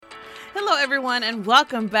Hello, everyone, and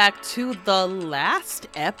welcome back to the last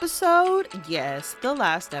episode. Yes, the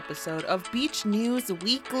last episode of Beach News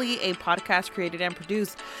Weekly, a podcast created and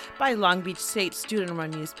produced by Long Beach State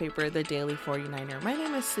student-run newspaper, The Daily 49er. My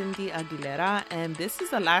name is Cindy Aguilera, and this is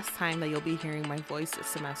the last time that you'll be hearing my voice this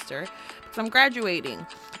semester because I'm graduating.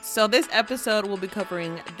 So this episode will be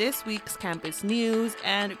covering this week's campus news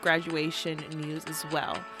and graduation news as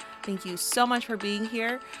well. Thank you so much for being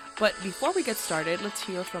here. But before we get started, let's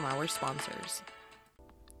hear from our sponsors.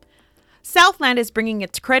 Southland is bringing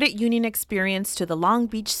its credit union experience to the Long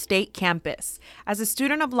Beach State campus. As a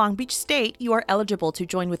student of Long Beach State, you are eligible to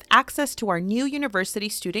join with access to our new University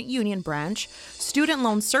Student Union branch, student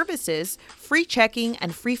loan services, free checking,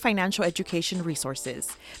 and free financial education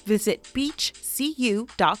resources. Visit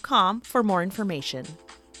beachcu.com for more information.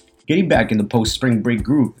 Getting back in the post-spring break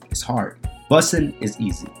groove is hard. Bussin' is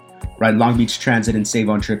easy. Ride Long Beach Transit and save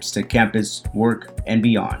on trips to campus, work, and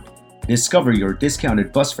beyond. Discover your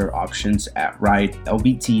discounted bus fare options at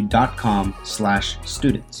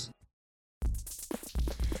ridelbt.com/students.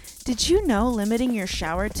 Did you know limiting your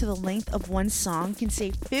shower to the length of one song can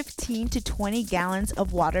save 15 to 20 gallons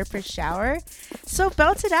of water per shower? So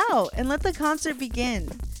belt it out and let the concert begin.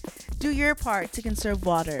 Do your part to conserve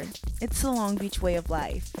water. It's the Long Beach way of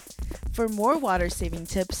life. For more water-saving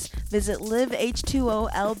tips, visit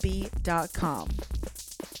liveh2olb.com.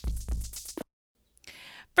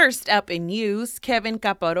 First up in news, Kevin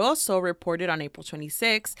Caparoso reported on April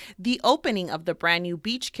 26 the opening of the brand new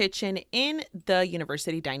beach kitchen in the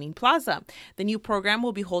University Dining Plaza. The new program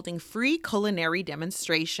will be holding free culinary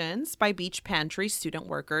demonstrations by Beach Pantry student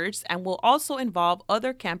workers and will also involve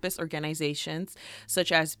other campus organizations such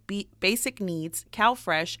as Basic Needs,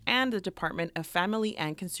 CalFresh, and the Department of Family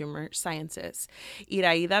and Consumer Sciences.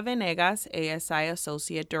 Iraida Venegas, ASI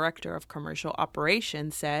Associate Director of Commercial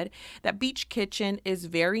Operations, said that Beach Kitchen is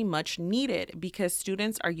very much needed because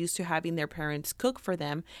students are used to having their parents cook for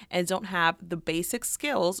them and don't have the basic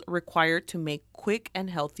skills required to make quick and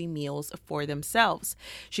healthy meals for themselves.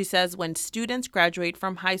 She says when students graduate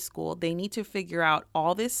from high school, they need to figure out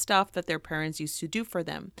all this stuff that their parents used to do for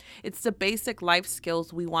them. It's the basic life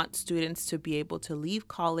skills we want students to be able to leave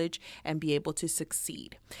college and be able to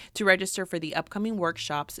succeed. To register for the upcoming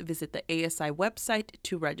workshops, visit the ASI website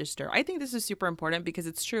to register. I think this is super important because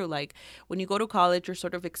it's true. Like when you go to college, you're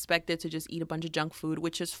sort of expected to just eat a bunch of junk food,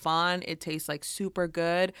 which is fun. It tastes like super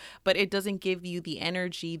good, but it doesn't give you the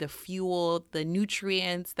energy, the fuel, the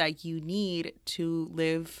nutrients that you need to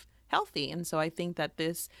live healthy. And so I think that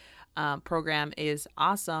this program is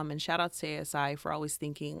awesome. And shout out to ASI for always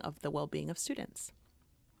thinking of the well-being of students.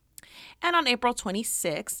 And on April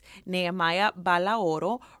 26, Nehemiah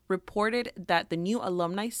Balaoro reported that the new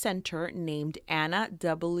alumni center named Anna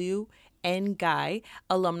W. Nguy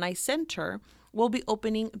Alumni Center will be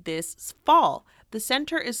opening this fall. The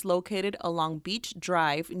center is located along Beach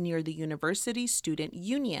Drive near the University Student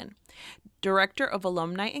Union. Director of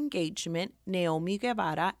Alumni Engagement, Naomi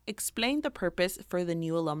Guevara, explained the purpose for the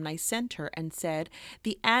new Alumni Center and said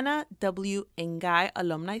the Anna W. Nguy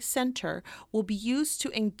Alumni Center will be used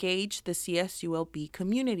to engage the CSULB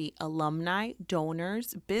community, alumni,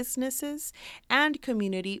 donors, businesses, and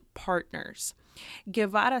community partners.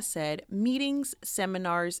 Guevara said meetings,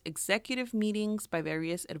 seminars, executive meetings by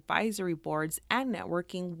various advisory boards, and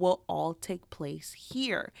networking will all take place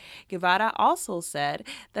here. Guevara also said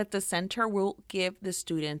that the center will give the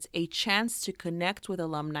students a chance to connect with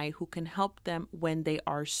alumni who can help them when they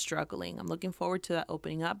are struggling. I'm looking forward to that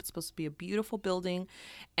opening up. It's supposed to be a beautiful building,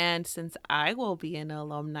 and since I will be an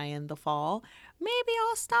alumni in the fall, maybe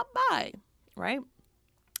I'll stop by, right?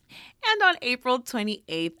 And on April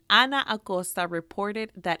 28th, Ana Acosta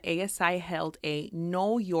reported that ASI held a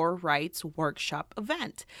Know Your Rights workshop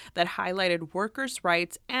event that highlighted workers'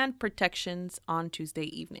 rights and protections on Tuesday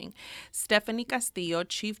evening. Stephanie Castillo,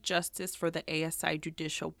 Chief Justice for the ASI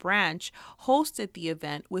Judicial Branch, hosted the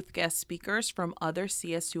event with guest speakers from other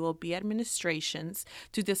CSULB administrations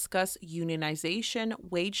to discuss unionization,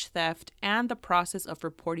 wage theft, and the process of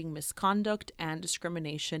reporting misconduct and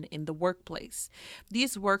discrimination in the workplace.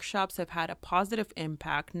 These workshops have had a positive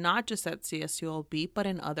impact, not just at CSULB, but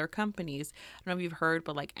in other companies. I don't know if you've heard,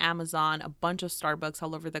 but like Amazon, a bunch of Starbucks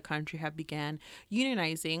all over the country have began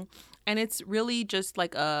unionizing. And it's really just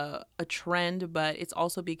like a trend, but it's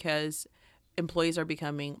also because employees are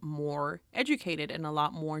becoming more educated and a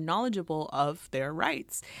lot more knowledgeable of their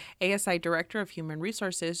rights. ASI Director of Human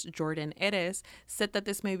Resources, Jordan Eres, said that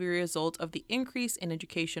this may be a result of the increase in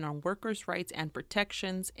education on workers' rights and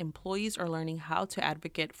protections. Employees are learning how to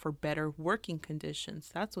advocate for better working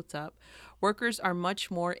conditions. That's what's up. Workers are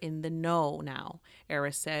much more in the know now,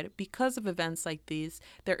 Eres said. Because of events like these,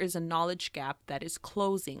 there is a knowledge gap that is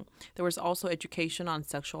closing. There was also education on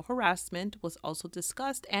sexual harassment was also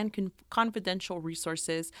discussed, and confidential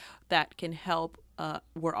resources that can help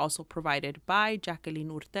were also provided by Jacqueline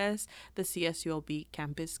Urtes, the CSULB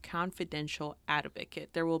Campus Confidential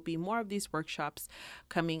Advocate. There will be more of these workshops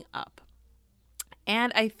coming up.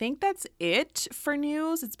 And I think that's it for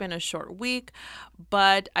news. It's been a short week,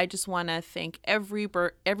 but I just want to thank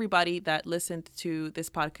everybody that listened to this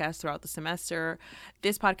podcast throughout the semester.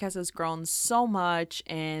 This podcast has grown so much,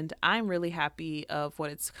 and I'm really happy of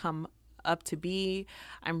what it's come up to be.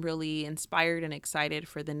 I'm really inspired and excited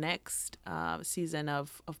for the next season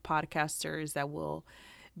of podcasters that will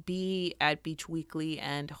be at Beach Weekly,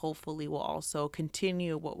 and hopefully will also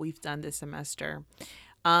continue what we've done this semester.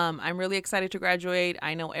 I'm really excited to graduate.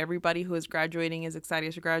 I know everybody who is graduating is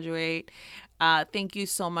excited to graduate. Thank you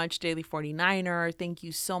so much, Daily 49er. Thank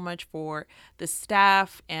you so much for the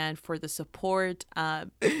staff and for the support. I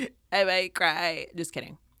might cry. Just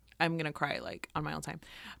kidding. I'm going to cry like on my own time.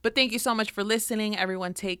 But thank you so much for listening.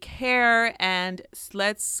 Everyone take care, and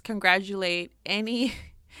let's congratulate any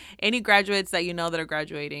graduates that you know that are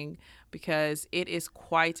graduating, because it is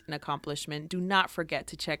quite an accomplishment. Do not forget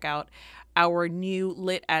to check out our new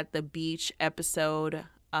Lit at the Beach episode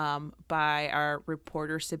by our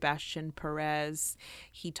reporter Sebastian Perez.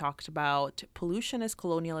 He talked about Pollution is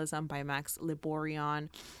Colonialism by Max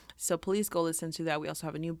Liborian. So please go listen to that. We also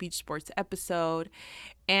have a new beach sports episode.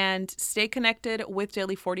 And stay connected with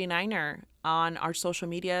Daily 49er on our social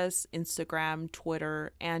medias, Instagram,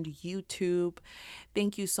 Twitter, and YouTube.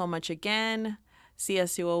 Thank you so much again,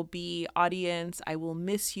 CSULB audience. I will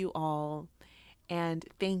miss you all. And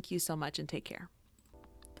thank you so much, and take care.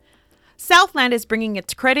 Southland is bringing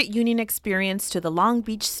its credit union experience to the Long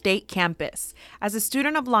Beach State campus. As a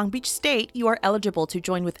student of Long Beach State, you are eligible to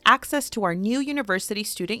join with access to our new University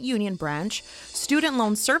Student Union branch, student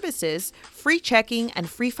loan services, free checking, and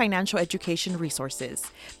free financial education resources.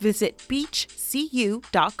 Visit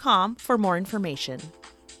beachcu.com for more information.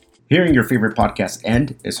 Hearing your favorite podcast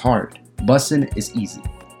end is hard. Bussin' is easy.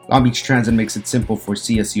 Long Beach Transit makes it simple for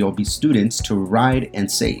CSULB students to ride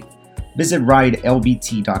and save. Visit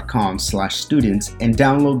ridelbt.com/students and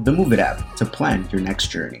download the Move It app to plan your next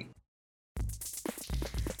journey.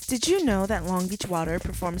 Did you know that Long Beach Water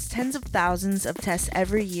performs tens of thousands of tests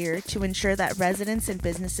every year to ensure that residents and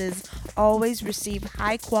businesses always receive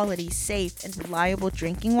high-quality, safe, and reliable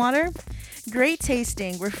drinking water? Great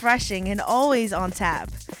tasting, refreshing, and always on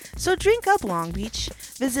tap. So drink up, Long Beach.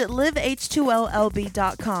 Visit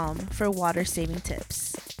liveh2llb.com for water-saving tips.